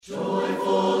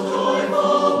Joyful,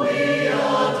 joyful, we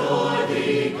adore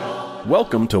thee, God.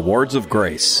 Welcome to Words of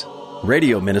Grace,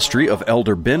 radio ministry of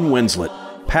Elder Ben Winslet,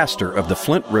 pastor of the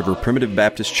Flint River Primitive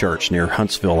Baptist Church near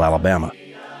Huntsville, Alabama.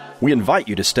 We invite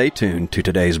you to stay tuned to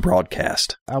today's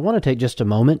broadcast. I want to take just a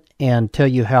moment and tell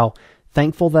you how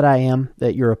thankful that I am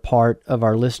that you're a part of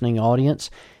our listening audience,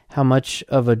 how much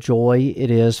of a joy it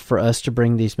is for us to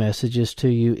bring these messages to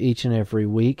you each and every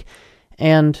week.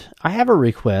 And I have a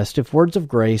request. If Words of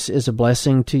Grace is a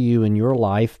blessing to you in your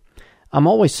life, I'm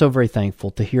always so very thankful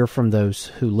to hear from those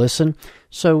who listen.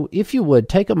 So if you would,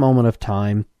 take a moment of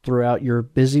time throughout your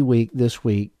busy week this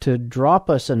week to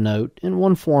drop us a note in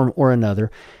one form or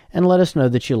another and let us know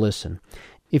that you listen.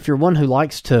 If you're one who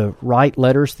likes to write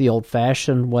letters the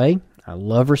old-fashioned way, I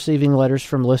love receiving letters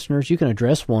from listeners. You can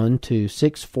address one to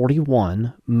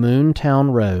 641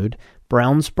 Moontown Road,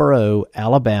 Brownsboro,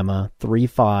 Alabama,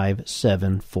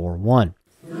 35741.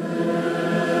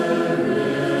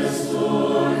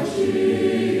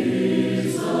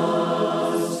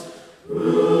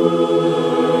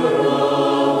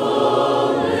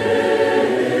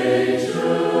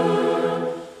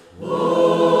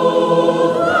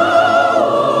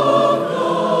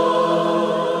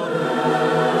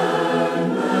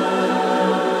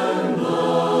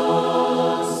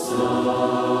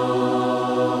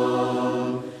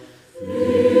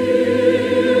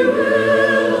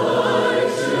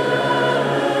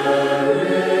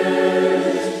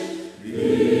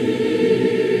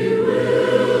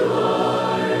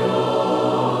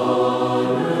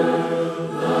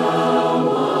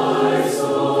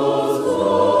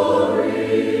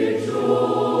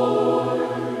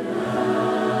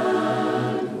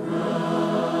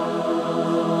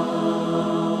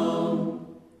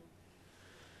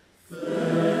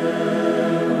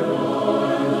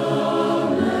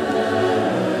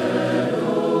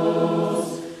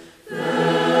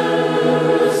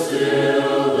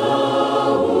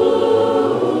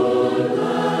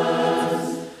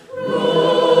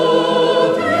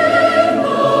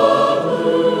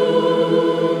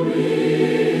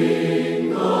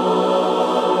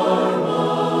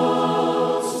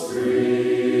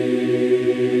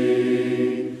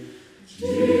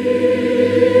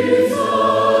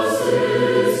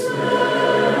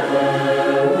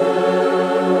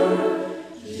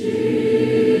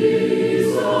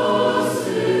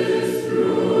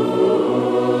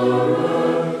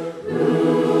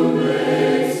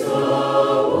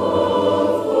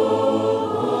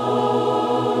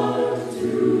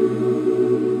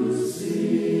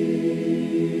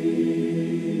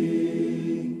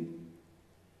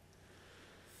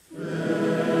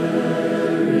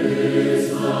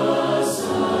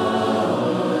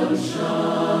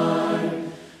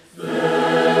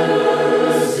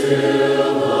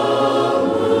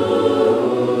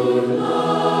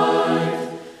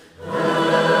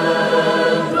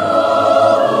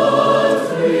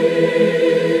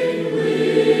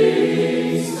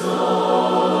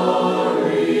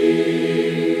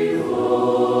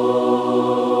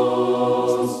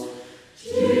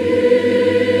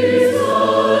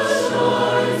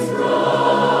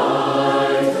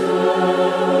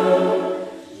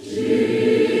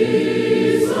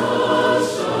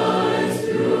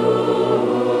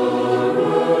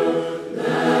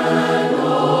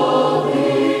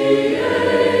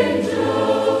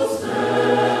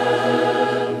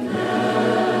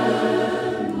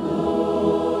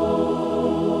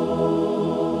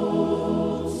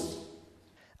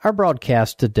 Our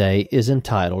broadcast today is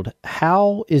entitled,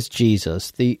 How is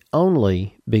Jesus the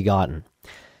Only Begotten?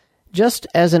 Just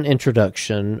as an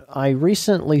introduction, I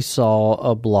recently saw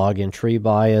a blog entry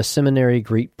by a seminary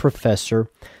Greek professor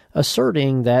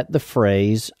asserting that the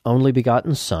phrase, only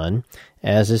begotten Son,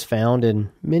 as is found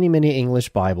in many, many English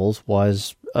Bibles,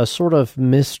 was a sort of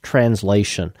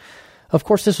mistranslation. Of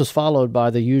course, this was followed by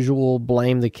the usual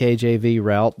blame the KJV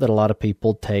route that a lot of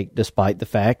people take, despite the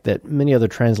fact that many other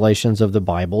translations of the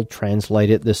Bible translate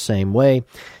it the same way.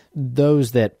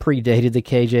 Those that predated the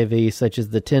KJV, such as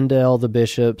the Tyndale, the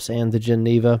Bishops, and the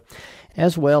Geneva,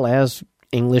 as well as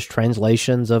English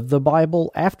translations of the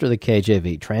Bible after the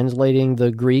KJV, translating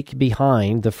the Greek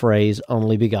behind the phrase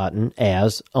only begotten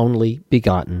as only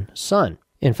begotten Son.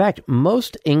 In fact,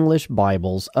 most English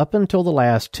Bibles up until the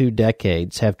last 2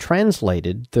 decades have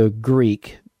translated the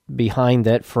Greek behind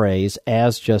that phrase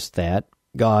as just that,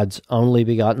 God's only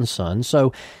begotten Son.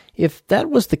 So if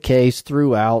that was the case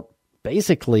throughout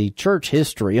basically church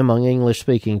history among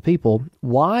English-speaking people,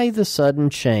 why the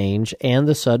sudden change and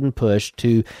the sudden push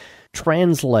to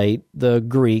translate the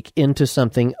Greek into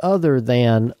something other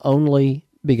than only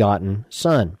begotten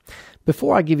Son?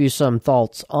 Before I give you some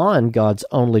thoughts on God's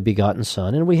only begotten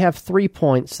Son, and we have 3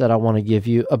 points that I want to give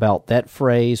you about that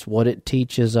phrase, what it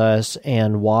teaches us,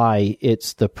 and why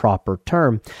it's the proper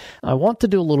term, I want to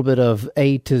do a little bit of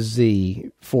A to Z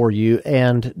for you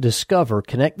and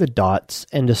connect the dots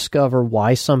and discover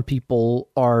why some people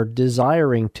are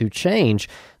desiring to change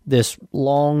this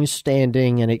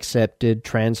long-standing and accepted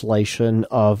translation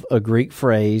of a Greek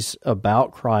phrase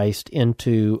about Christ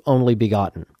into only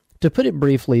begotten. To put it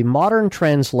briefly, modern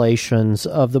translations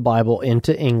of the Bible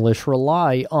into English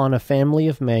rely on a family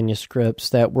of manuscripts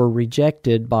that were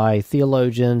rejected by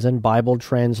theologians and Bible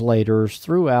translators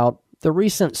throughout the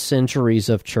recent centuries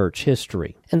of church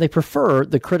history. And they prefer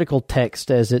the critical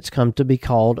text, as it's come to be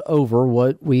called, over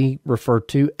what we refer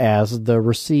to as the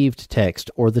received text,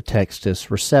 or the Textus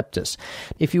Receptus.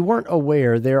 If you weren't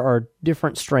aware, there are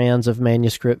different strands of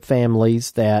manuscript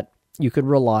families that you could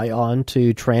rely on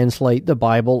to translate the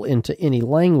Bible into any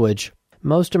language.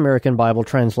 Most American Bible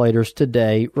translators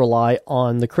today rely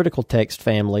on the critical text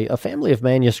family, a family of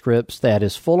manuscripts that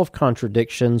is full of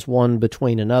contradictions one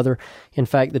between another. In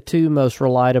fact, the two most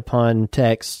relied upon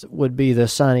texts would be the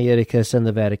Sinaiticus and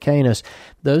the Vaticanus.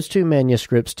 Those two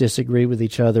manuscripts disagree with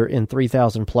each other in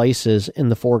 3,000 places in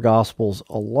the four Gospels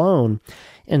alone.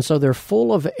 And so they're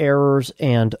full of errors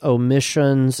and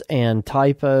omissions and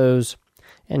typos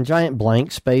and giant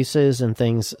blank spaces and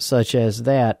things such as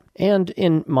that. And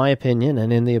in my opinion,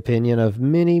 and in the opinion of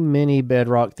many, many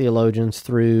bedrock theologians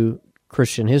through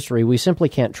Christian history, we simply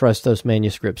can't trust those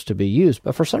manuscripts to be used.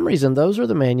 But for some reason, those are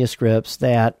the manuscripts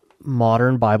that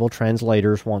modern Bible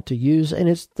translators want to use, and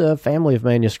it's the family of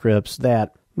manuscripts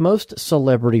that most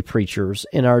celebrity preachers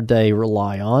in our day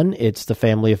rely on. It's the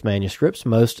family of manuscripts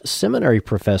most seminary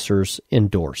professors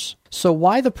endorse. So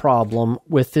why the problem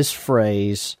with this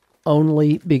phrase,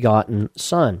 only begotten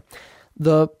Son?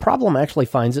 The problem actually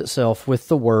finds itself with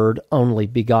the word only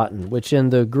begotten, which in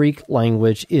the Greek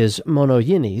language is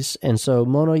monogenes, and so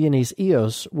monogenes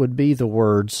ios would be the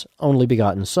words only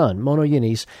begotten Son.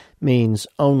 Monogenes means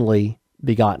only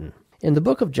begotten. In the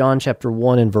book of John chapter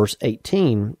 1 and verse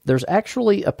 18, there's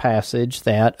actually a passage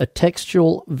that a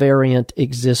textual variant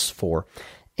exists for.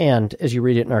 And, as you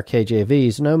read it in our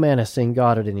KJVs, no man has seen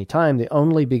God at any time, the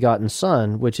only begotten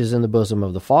Son, which is in the bosom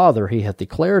of the Father, he hath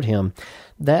declared him.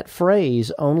 That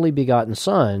phrase, only begotten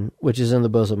Son, which is in the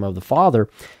bosom of the Father,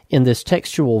 in this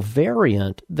textual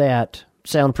variant that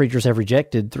sound preachers have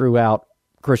rejected throughout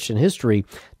Christian history,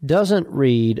 doesn't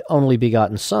read only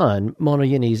begotten Son,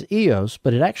 monogenes ios,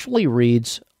 but it actually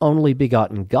reads only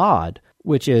begotten God,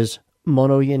 which is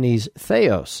monogenes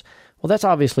theos. Well, that's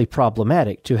obviously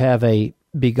problematic to have a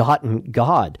begotten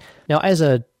God. Now, as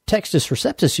a Textus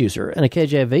Receptus user and a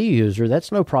KJV user, that's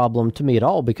no problem to me at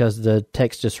all, because the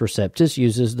Textus Receptus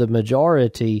uses the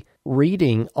majority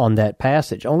reading on that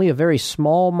passage. Only a very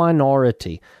small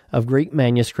minority of Greek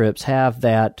manuscripts have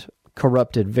that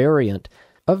corrupted variant,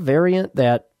 a variant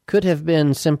that could have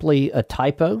been simply a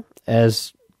typo,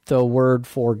 as the word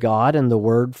for God and the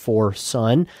word for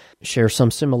Son share some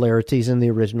similarities in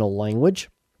the original language.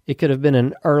 It could have been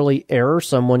an early error.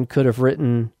 Someone could have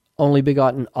written only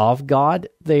begotten of God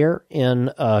there in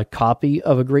a copy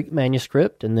of a Greek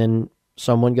manuscript, and then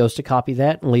someone goes to copy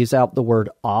that and leaves out the word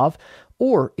of.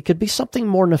 Or it could be something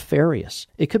more nefarious.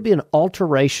 It could be an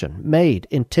alteration made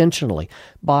intentionally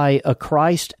by a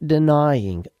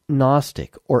Christ-denying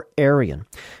Gnostic or Arian.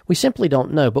 We simply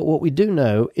don't know, but what we do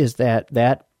know is that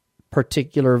that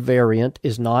particular variant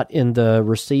is not in the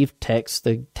received text,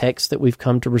 the text that we've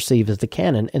come to receive as the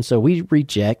canon, and so we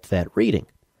reject that reading.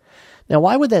 Now,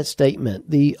 why would that statement,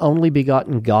 the only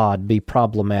begotten God, be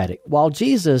problematic? While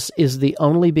Jesus is the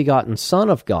only begotten Son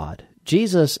of God,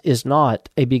 Jesus is not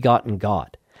a begotten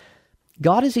God.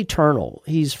 God is eternal.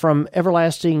 He's from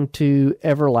everlasting to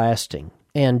everlasting,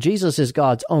 and Jesus is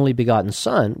God's only begotten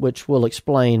Son, which we'll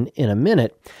explain in a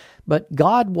minute. But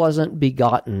God wasn't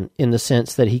begotten in the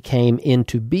sense that he came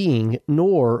into being,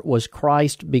 nor was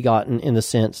Christ begotten in the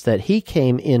sense that he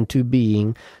came into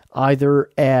being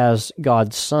either as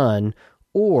God's Son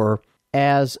or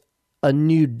as a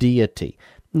new deity.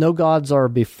 No gods are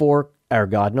before our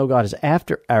God, no God is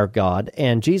after our God,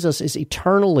 and Jesus is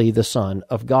eternally the Son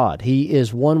of God. He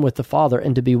is one with the Father,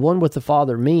 and to be one with the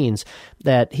Father means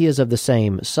that he is of the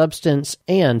same substance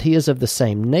and he is of the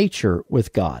same nature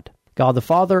with God. God the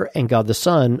Father and God the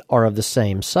Son are of the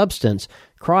same substance.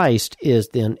 Christ is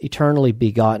then eternally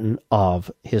begotten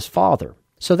of his Father.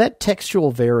 So that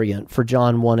textual variant for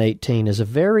John 1:18 is a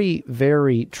very,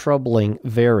 very troubling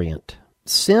variant.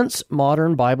 Since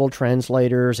modern Bible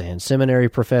translators and seminary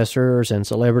professors and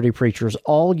celebrity preachers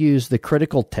all use the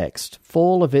critical text,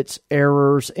 full of its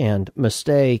errors and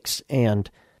mistakes and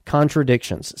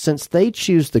contradictions. Since they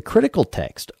choose the critical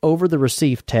text over the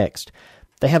received text,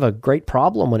 they have a great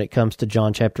problem when it comes to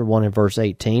John chapter 1 and verse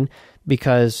 18,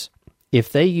 because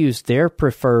if they use their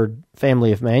preferred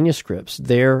family of manuscripts,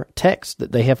 their text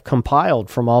that they have compiled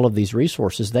from all of these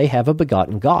resources, they have a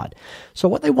begotten God. So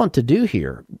what they want to do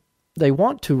here, they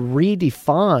want to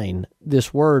redefine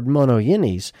this word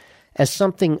monogenes as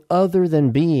something other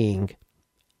than being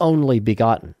only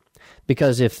begotten.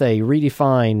 Because if they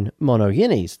redefine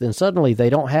monogenes, then suddenly they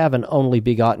don't have an only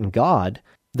begotten God.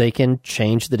 They can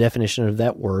change the definition of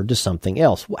that word to something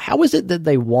else. How is it that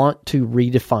they want to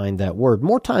redefine that word?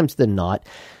 More times than not,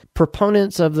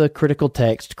 proponents of the critical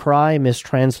text cry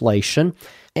mistranslation,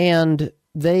 and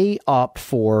they opt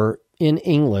for, in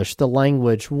English, the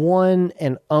language one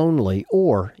and only,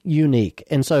 or unique.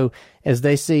 And so as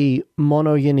they see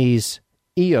monogenes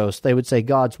Eos, they would say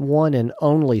God's one and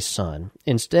only Son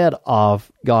instead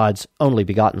of God's only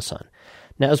begotten Son.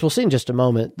 Now, as we'll see in just a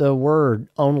moment, the word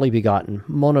only begotten,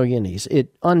 monogenes,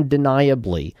 it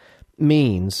undeniably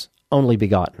means only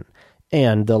begotten.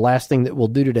 And the last thing that we'll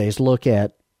do today is look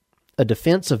at a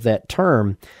defense of that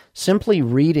term, simply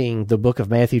reading the book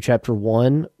of Matthew chapter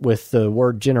 1 with the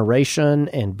word generation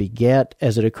and beget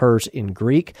as it occurs in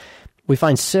Greek. We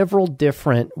find several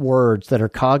different words that are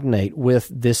cognate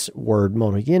with this word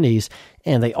monogenes,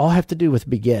 and they all have to do with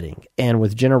begetting and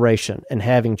with generation and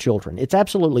having children. It's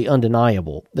absolutely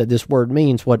undeniable that this word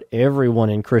means what everyone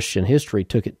in Christian history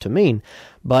took it to mean,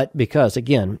 but because,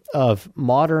 again, of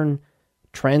modern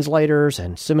translators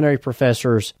and seminary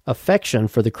professors' affection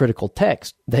for the critical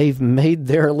text, they've made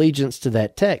their allegiance to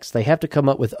that text. They have to come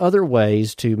up with other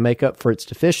ways to make up for its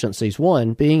deficiencies.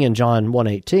 One, being in John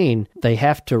 1:18, they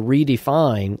have to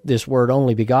redefine this word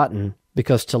only begotten,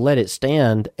 because to let it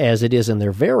stand as it is in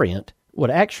their variant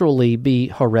would actually be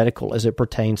heretical as it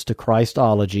pertains to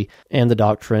Christology and the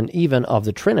doctrine even of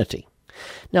the Trinity.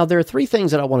 Now, there are three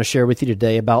things that I want to share with you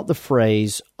today about the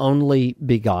phrase only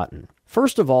begotten.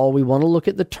 First of all, we want to look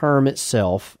at the term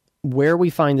itself, where we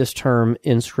find this term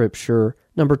in Scripture.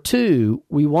 Number two,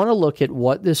 we want to look at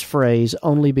what this phrase,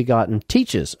 only begotten,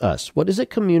 teaches us. What does it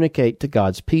communicate to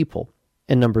God's people?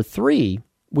 And number three,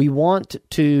 we want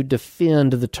to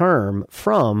defend the term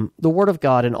from the Word of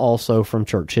God and also from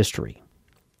church history.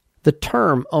 The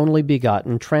term only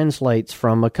begotten translates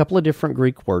from a couple of different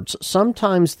Greek words.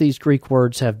 Sometimes these Greek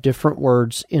words have different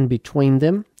words in between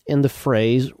them in the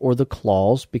phrase or the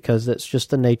clause, because that's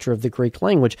just the nature of the Greek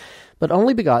language. But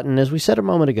only begotten, as we said a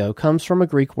moment ago, comes from a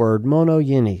Greek word,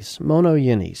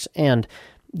 monogenes, and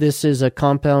this is a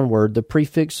compound word, the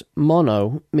prefix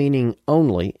mono, meaning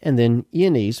only, and then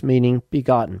genes, meaning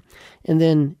begotten, and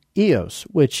then eos,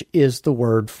 which is the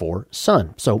word for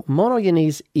son. So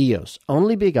monogenes eos,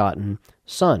 only begotten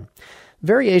son.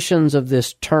 Variations of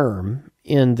this term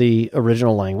in the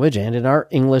original language and in our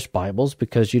English Bibles,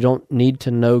 because you don't need to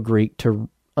know Greek to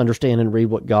understand and read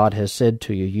what God has said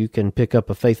to you. You can pick up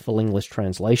a faithful English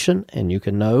translation and you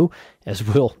can know, as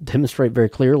we'll demonstrate very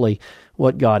clearly,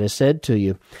 what God has said to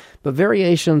you. But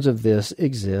variations of this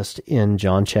exist in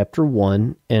John chapter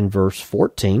 1 and verse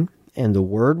 14. And the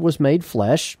Word was made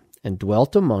flesh and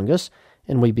dwelt among us,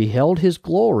 and we beheld His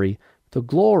glory, the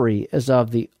glory as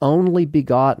of the only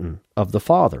begotten of the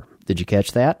Father. Did you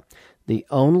catch that? The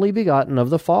only begotten of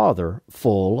the Father,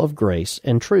 full of grace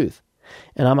and truth.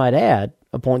 And I might add,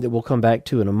 a point that we'll come back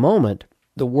to in a moment,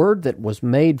 the Word that was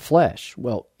made flesh.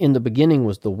 Well, in the beginning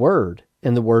was the Word,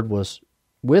 and the Word was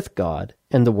with God,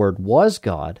 and the Word was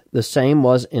God. The same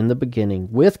was in the beginning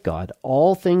with God.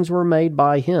 All things were made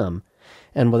by Him,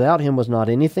 and without Him was not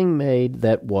anything made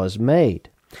that was made.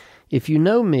 If you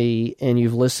know me and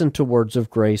you've listened to Words of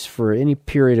Grace for any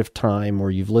period of time,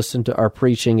 or you've listened to our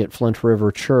preaching at Flint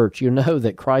River Church, you know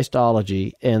that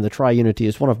Christology and the triunity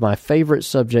is one of my favorite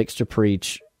subjects to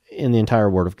preach in the entire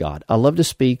Word of God. I love to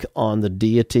speak on the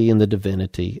deity and the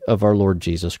divinity of our Lord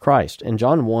Jesus Christ, and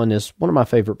John 1 is one of my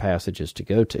favorite passages to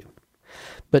go to.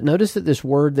 But notice that this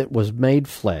Word that was made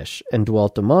flesh and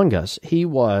dwelt among us, He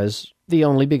was the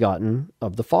only begotten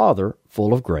of the Father,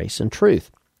 full of grace and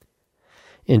truth.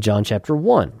 In John chapter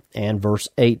 1 and verse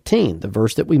 18, the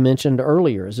verse that we mentioned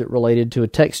earlier, as it related to a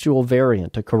textual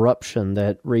variant, a corruption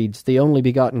that reads, the only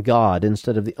begotten God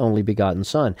instead of the only begotten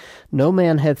Son. No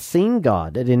man hath seen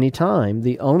God at any time,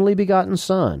 the only begotten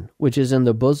Son, which is in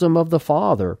the bosom of the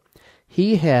Father,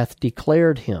 He hath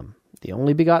declared Him. The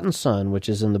only begotten Son, which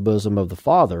is in the bosom of the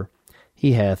Father,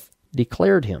 He hath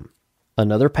declared Him.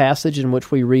 Another passage in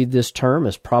which we read this term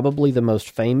is probably the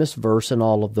most famous verse in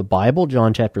all of the Bible,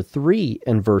 John chapter 3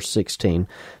 and verse 16.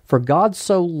 For God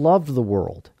so loved the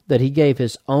world that He gave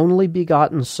His only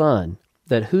begotten Son,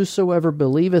 that whosoever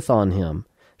believeth on Him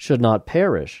should not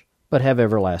perish, but have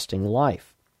everlasting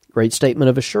life. Great statement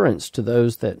of assurance to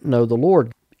those that know the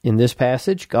Lord. In this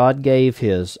passage, God gave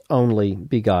His only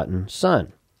begotten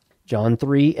Son. John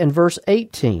 3 and verse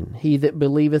 18, He that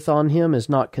believeth on Him is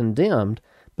not condemned,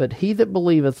 but he that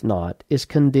believeth not is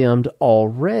condemned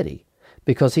already,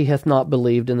 because he hath not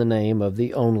believed in the name of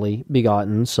the only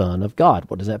begotten Son of God.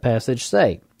 What does that passage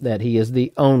say? That He is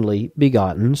the only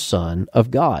begotten Son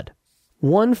of God.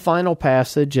 One final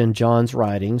passage in John's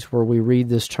writings where we read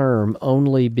this term,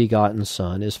 only begotten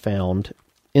Son, is found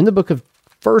in the book of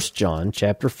 1 John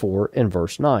chapter 4 and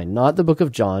verse 9. Not the book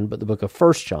of John, but the book of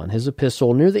 1 John, his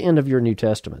epistle near the end of your New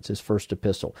Testament, his first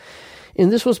epistle.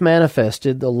 In this was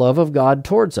manifested the love of God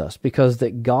towards us, because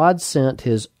that God sent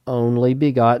His only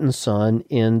begotten Son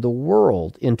into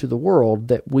the world,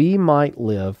 that we might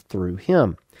live through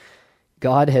Him.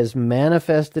 God has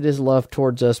manifested His love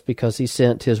towards us because He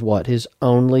sent His what? His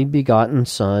only begotten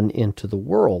Son into the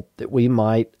world, that we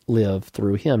might live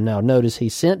through Him. Now notice He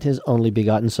sent His only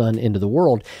begotten Son into the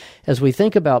world. As we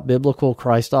think about biblical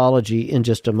Christology in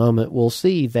just a moment, we'll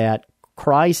see that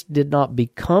Christ did not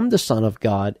become the Son of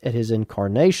God at His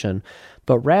incarnation,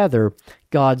 but rather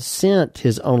God sent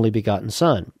His only begotten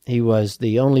Son. He was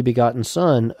the only begotten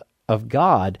Son of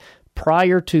God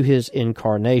prior to His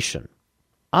incarnation.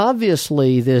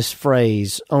 Obviously, this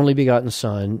phrase, only begotten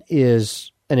Son,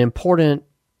 is an important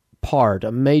part,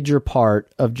 a major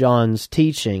part of John's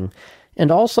teaching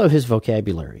and also his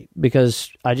vocabulary,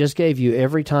 because I just gave you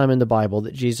every time in the Bible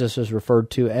that Jesus is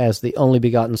referred to as the only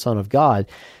begotten Son of God,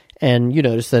 and you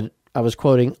notice that I was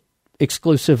quoting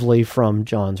exclusively from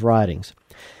John's writings.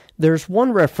 There's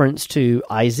one reference to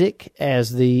Isaac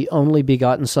as the only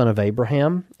begotten son of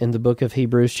Abraham in the book of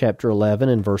Hebrews chapter 11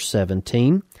 and verse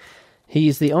 17.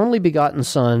 He's the only begotten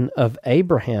son of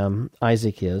Abraham,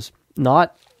 Isaac is,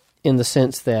 not in the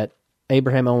sense that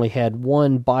Abraham only had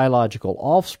one biological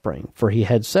offspring, for he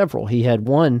had several. He had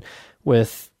one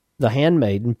with the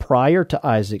handmaiden prior to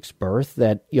Isaac's birth.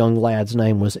 That young lad's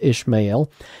name was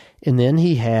Ishmael. And then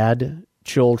he had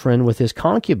children with his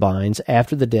concubines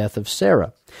after the death of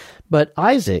Sarah. But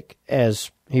Isaac, as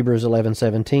Hebrews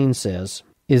 11:17 says,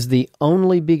 is the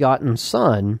only begotten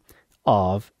son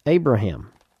of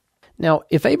Abraham. Now,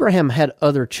 if Abraham had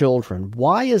other children,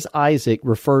 why is Isaac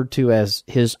referred to as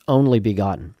his only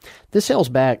begotten? This hails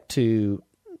back to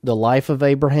the life of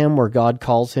Abraham, where God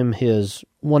calls him his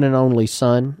one and only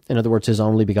son, in other words, his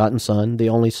only begotten son, the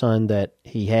only son that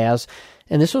he has.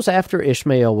 And this was after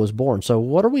Ishmael was born. So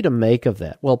what are we to make of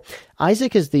that? Well,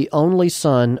 Isaac is the only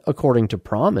son according to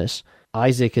promise.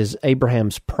 Isaac is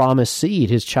Abraham's promised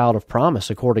seed, his child of promise,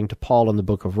 according to Paul in the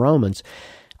book of Romans.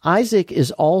 Isaac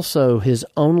is also his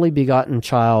only begotten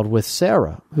child with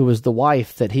Sarah, who was the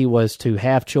wife that he was to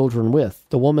have children with,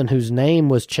 the woman whose name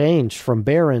was changed from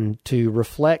barren to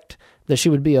reflect that she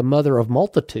would be a mother of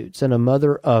multitudes and a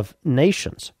mother of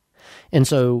nations. And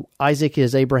so Isaac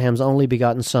is Abraham's only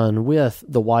begotten son with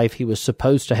the wife he was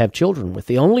supposed to have children with,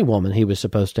 the only woman he was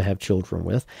supposed to have children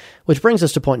with, which brings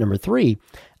us to point number 3.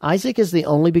 Isaac is the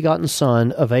only begotten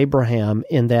son of Abraham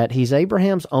in that he's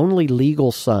Abraham's only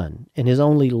legal son and his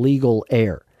only legal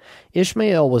heir.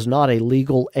 Ishmael was not a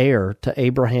legal heir to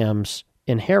Abraham's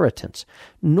inheritance,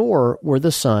 nor were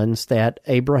the sons that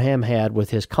Abraham had with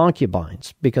his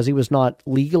concubines, because he was not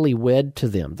legally wed to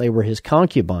them. They were his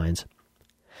concubines.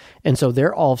 And so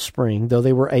their offspring, though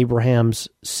they were Abraham's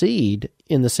seed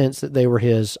in the sense that they were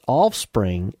his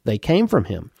offspring, they came from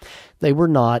him. They were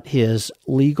not his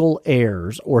legal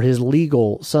heirs or his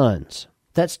legal sons.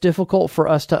 That's difficult for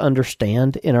us to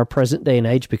understand in our present day and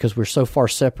age because we're so far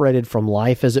separated from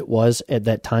life as it was at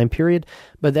that time period,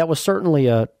 but that was certainly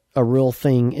a real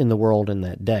thing in the world in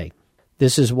that day.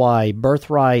 This is why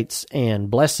birthrights and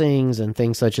blessings and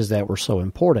things such as that were so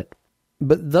important.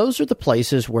 But those are the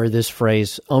places where this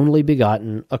phrase, only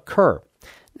begotten, occur.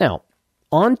 Now,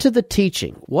 on to the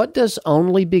teaching. What does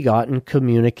only begotten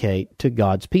communicate to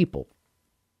God's people?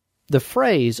 The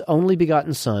phrase, only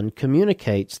begotten Son,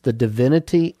 communicates the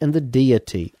divinity and the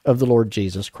deity of the Lord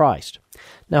Jesus Christ.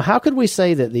 Now, how could we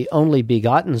say that the only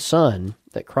begotten Son,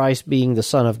 that Christ being the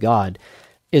Son of God,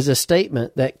 is a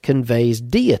statement that conveys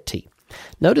deity?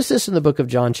 Notice this in the book of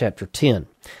John chapter 10.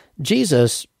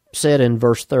 Jesus said in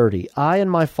verse 30, I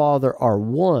and my Father are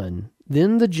one.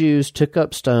 Then the Jews took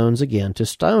up stones again to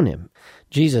stone him.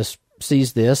 Jesus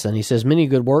sees this, and he says, many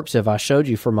good works have I showed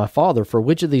you for my Father. For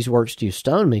which of these works do you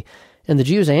stone me? And the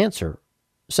Jews answer,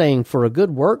 saying, for a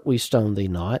good work we stone thee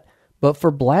not, but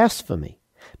for blasphemy,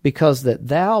 because that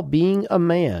thou, being a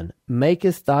man,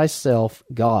 makest thyself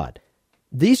God.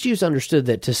 These Jews understood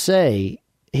that to say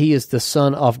he is the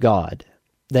Son of God,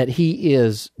 that he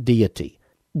is deity,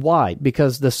 Why?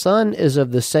 Because the Son is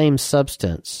of the same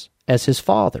substance as his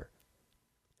Father.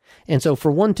 And so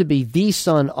for one to be the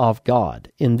Son of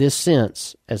God, in this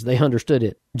sense, as they understood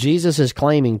it, Jesus is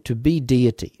claiming to be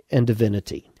deity and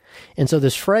divinity. And so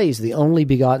this phrase, the only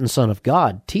begotten Son of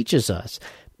God, teaches us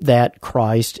that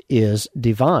Christ is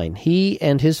divine. He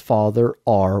and his Father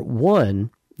are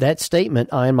one. That statement,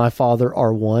 I and my Father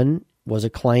are one, was a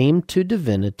claim to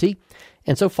divinity.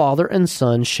 And so Father and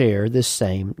Son share this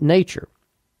same nature.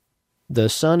 The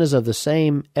Son is of the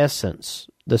same essence,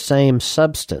 the same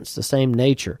substance, the same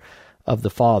nature of the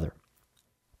Father.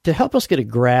 To help us get a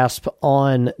grasp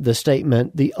on the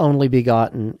statement, the only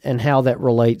begotten, and how that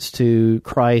relates to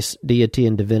Christ's deity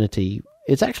and divinity,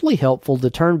 it's actually helpful to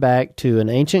turn back to an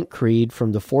ancient creed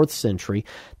from the 4th century,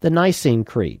 the Nicene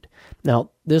Creed. Now,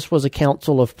 this was a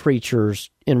council of preachers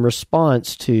in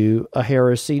response to a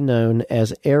heresy known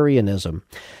as Arianism.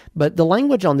 But the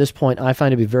language on this point I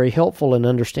find to be very helpful in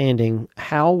understanding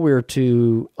how we're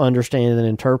to understand and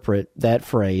interpret that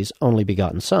phrase, only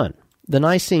begotten Son. The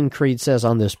Nicene Creed says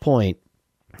on this point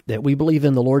that we believe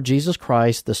in the Lord Jesus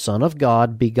Christ, the Son of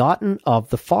God, begotten of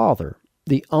the Father,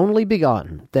 the only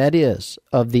begotten, that is,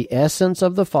 of the essence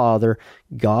of the Father,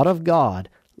 God of God,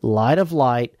 light of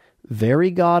light,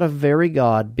 very God of very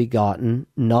God, begotten,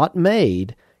 not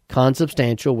made,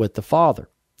 consubstantial with the Father.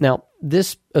 Now,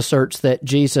 this asserts that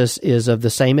Jesus is of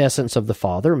the same essence of the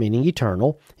Father, meaning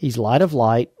eternal. He's light of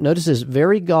light. Notice this,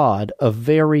 very God of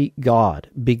very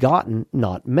God, begotten,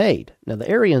 not made. Now, the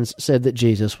Arians said that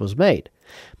Jesus was made.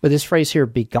 But this phrase here,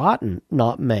 begotten,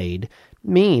 not made,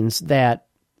 means that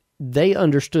they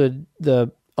understood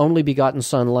the only begotten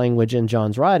Son language in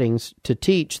John's writings to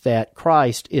teach that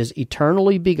Christ is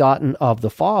eternally begotten of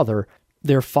the Father.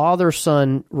 Their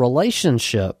Father-Son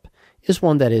relationship is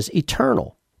one that is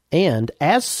eternal. And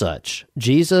as such,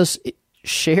 Jesus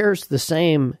shares the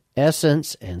same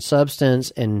essence and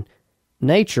substance and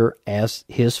nature as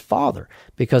his Father.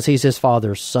 Because he's his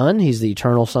Father's Son, he's the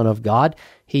eternal Son of God,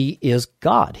 he is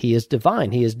God, he is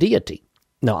divine, he is deity.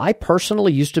 Now, I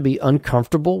personally used to be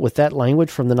uncomfortable with that language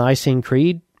from the Nicene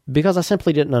Creed because I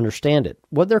simply didn't understand it.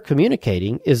 What they're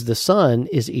communicating is the Son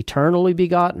is eternally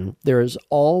begotten. There is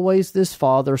always this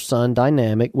Father-Son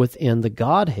dynamic within the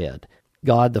Godhead.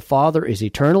 God the Father is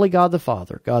eternally God the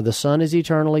Father. God the Son is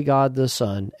eternally God the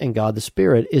Son. And God the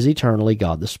Spirit is eternally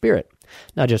God the Spirit.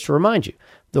 Now, just to remind you,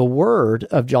 the Word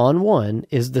of John 1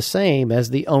 is the same as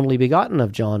the only begotten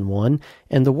of John 1,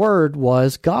 and the Word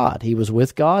was God. He was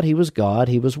with God, he was God,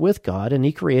 he was with God, and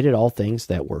he created all things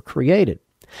that were created.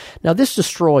 Now, this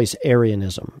destroys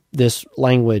Arianism, this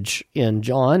language in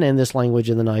John and this language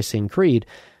in the Nicene Creed.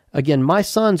 Again, my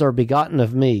sons are begotten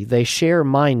of me. They share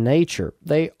my nature.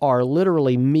 They are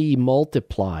literally me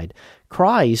multiplied.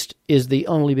 Christ is the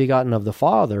only begotten of the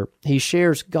Father. He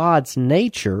shares God's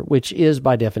nature, which is,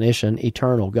 by definition,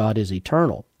 eternal. God is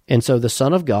eternal. And so the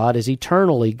Son of God is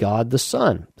eternally God the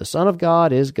Son. The Son of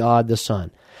God is God the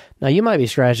Son. Now, you might be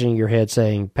scratching your head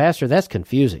saying, Pastor, that's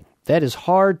confusing. That is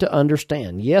hard to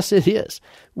understand. Yes, it is.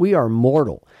 We are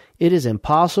mortal. It is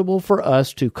impossible for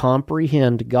us to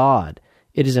comprehend God.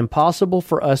 It is impossible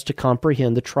for us to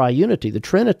comprehend the triunity, the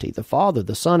Trinity, the Father,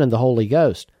 the Son, and the Holy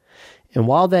Ghost. And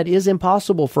while that is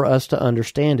impossible for us to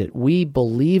understand it, we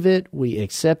believe it, we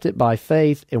accept it by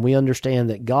faith, and we understand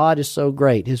that God is so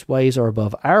great, his ways are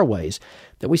above our ways,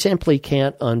 that we simply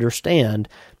can't understand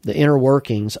the inner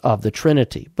workings of the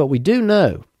Trinity. But we do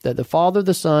know that the Father,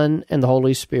 the Son, and the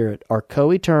Holy Spirit are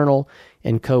co-eternal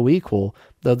and co-equal,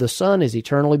 though the Son is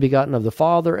eternally begotten of the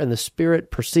Father, and the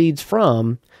Spirit proceeds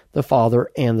from the Father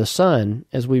and the Son,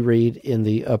 as we read in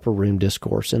the Upper Room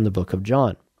Discourse in the book of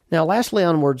John. Now, lastly,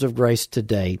 on Words of Grace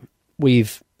today,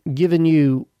 we've given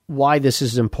you why this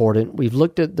is important. We've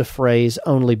looked at the phrase,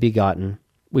 only begotten.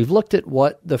 We've looked at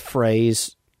what the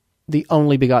phrase, the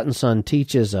only begotten Son,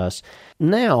 teaches us.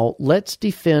 Now, let's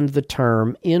defend the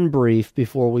term in brief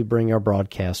before we bring our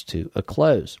broadcast to a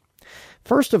close.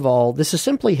 First of all, this is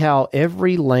simply how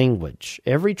every language,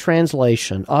 every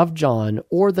translation of John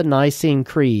or the Nicene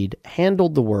Creed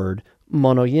handled the word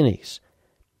monogenes.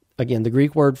 Again, the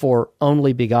Greek word for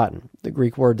only begotten, the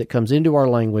Greek word that comes into our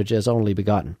language as only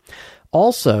begotten.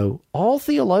 Also, all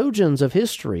theologians of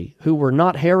history who were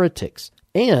not heretics,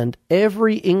 and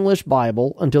every English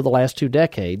Bible until the last 2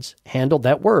 decades handled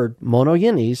that word,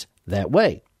 monogenes, that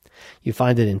way. You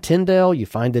find it in Tyndale, you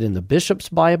find it in the Bishop's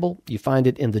Bible, you find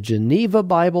it in the Geneva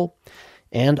Bible,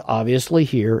 and obviously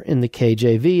here in the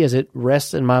KJV as it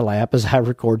rests in my lap as I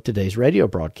record today's radio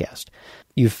broadcast.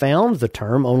 You found the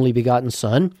term only begotten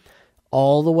Son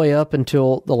all the way up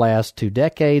until the last 2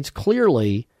 decades.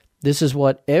 Clearly, this is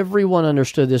what everyone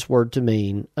understood this word to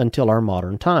mean until our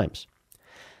modern times.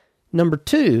 Number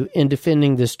two, in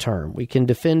defending this term, we can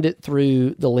defend it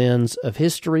through the lens of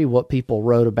history, what people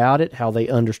wrote about it, how they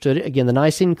understood it. Again, the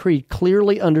Nicene Creed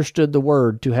clearly understood the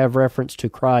word to have reference to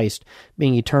Christ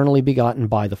being eternally begotten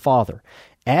by the Father,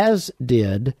 as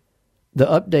did the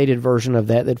updated version of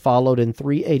that followed in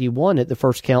 381 at the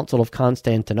First Council of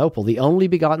Constantinople. The only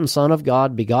begotten Son of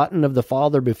God, begotten of the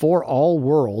Father before all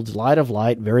worlds, light of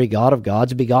light, very God of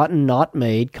gods, begotten, not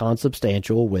made,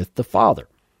 consubstantial with the Father.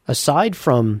 Aside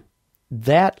from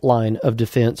that line of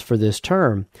defense for this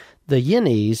term, the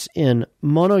yenes in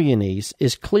monoyenes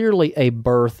is clearly a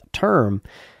birth term.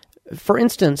 For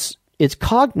instance, it's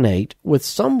cognate with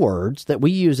some words that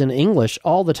we use in English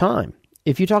all the time.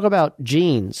 If you talk about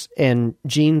genes and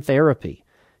gene therapy,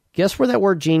 guess where that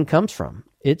word gene comes from?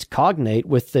 It's cognate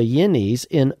with the yenes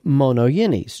in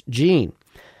monoyenes, gene.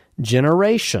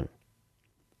 Generation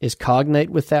is cognate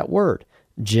with that word.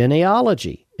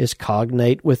 Genealogy is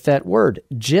cognate with that word.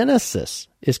 Genesis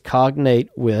is cognate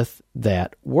with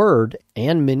that word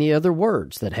and many other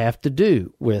words that have to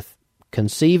do with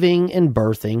conceiving and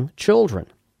birthing children.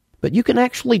 But you can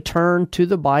actually turn to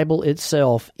the Bible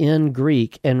itself in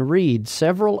Greek and read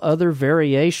several other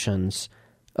variations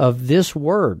of this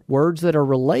word, words that are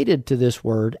related to this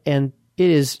word, and it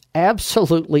is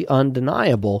absolutely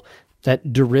undeniable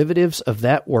that derivatives of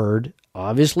that word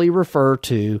obviously refer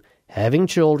to having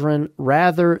children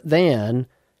rather than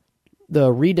the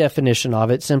redefinition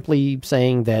of it simply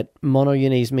saying that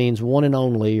monoyenes means one and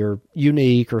only or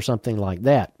unique or something like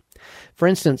that. For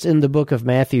instance, in the book of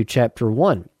Matthew chapter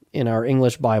 1, in our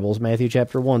English Bibles, Matthew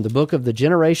chapter 1, the book of the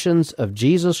generations of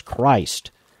Jesus Christ.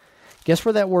 Guess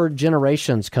where that word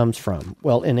generations comes from?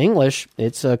 Well, in English,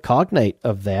 it's a cognate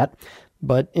of that,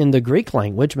 but in the Greek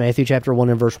language, Matthew chapter 1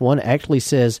 and verse 1 actually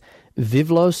says,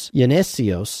 Vivlos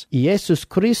genesios Iesus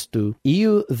Christou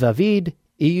iou David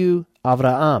iou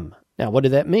Avraham. Now, what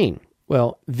did that mean?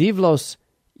 Well, Vivlos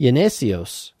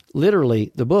genesios,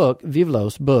 literally the book,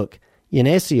 Vivlos, book,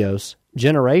 genesios,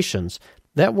 generations.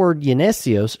 That word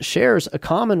genesios shares a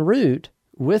common root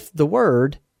with the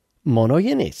word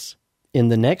monoyenes. In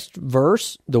the next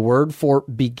verse, the word for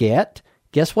beget,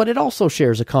 guess what it also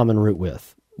shares a common root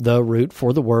with? The root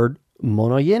for the word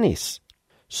monoyenes.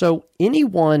 So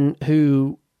anyone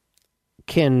who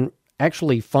can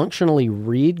actually functionally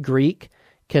read Greek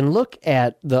can look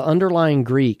at the underlying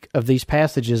Greek of these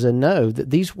passages and know that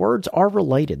these words are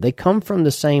related. They come from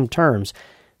the same terms.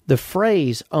 The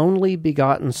phrase, only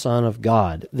begotten Son of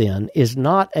God, then, is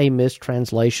not a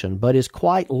mistranslation, but is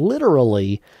quite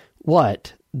literally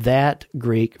what that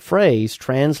Greek phrase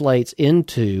translates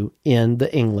into in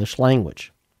the English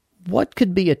language. What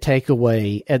could be a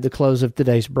takeaway at the close of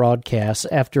today's broadcast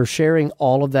after sharing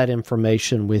all of that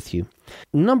information with you?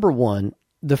 Number one,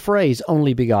 the phrase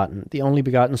only begotten, the only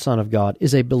begotten Son of God,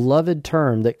 is a beloved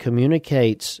term that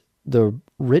communicates the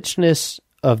richness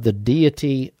of the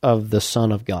deity of the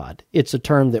Son of God. It's a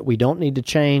term that we don't need to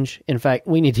change. In fact,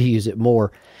 we need to use it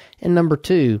more. And number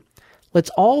two, let's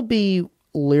all be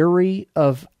leery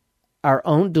of our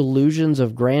own delusions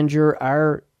of grandeur,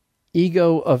 our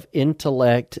ego of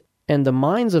intellect, and the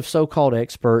minds of so-called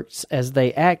experts as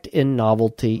they act in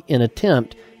novelty in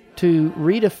attempt to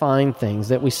redefine things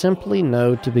that we simply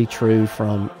know to be true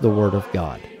from the Word of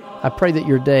God. I pray that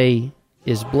your day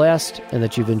is blessed and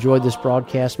that you've enjoyed this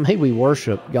broadcast. May we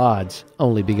worship God's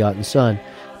only begotten Son.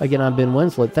 Again, I'm Ben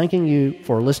Winslett, thanking you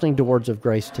for listening to Words of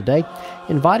Grace today,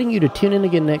 inviting you to tune in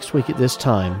again next week at this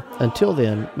time. Until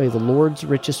then, may the Lord's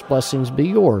richest blessings be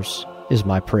yours, is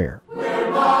my prayer.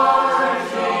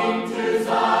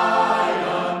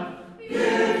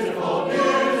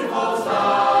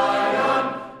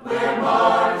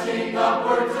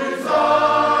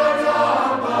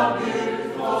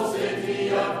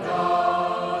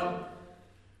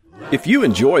 If you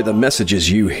enjoy the messages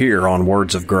you hear on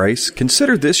Words of Grace,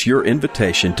 consider this your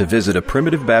invitation to visit a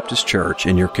Primitive Baptist church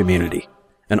in your community.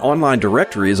 An online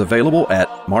directory is available at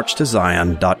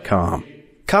marchtozion.com.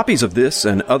 Copies of this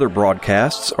and other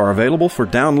broadcasts are available for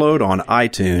download on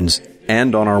iTunes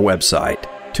and on our website.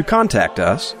 To contact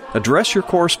us, address your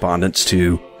correspondence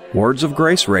to Words of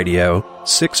Grace Radio,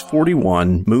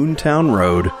 641 Moontown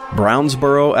Road,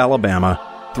 Brownsboro,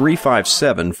 Alabama,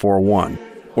 35741.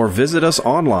 Or visit us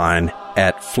online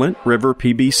at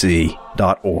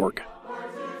flintriverpbc.org.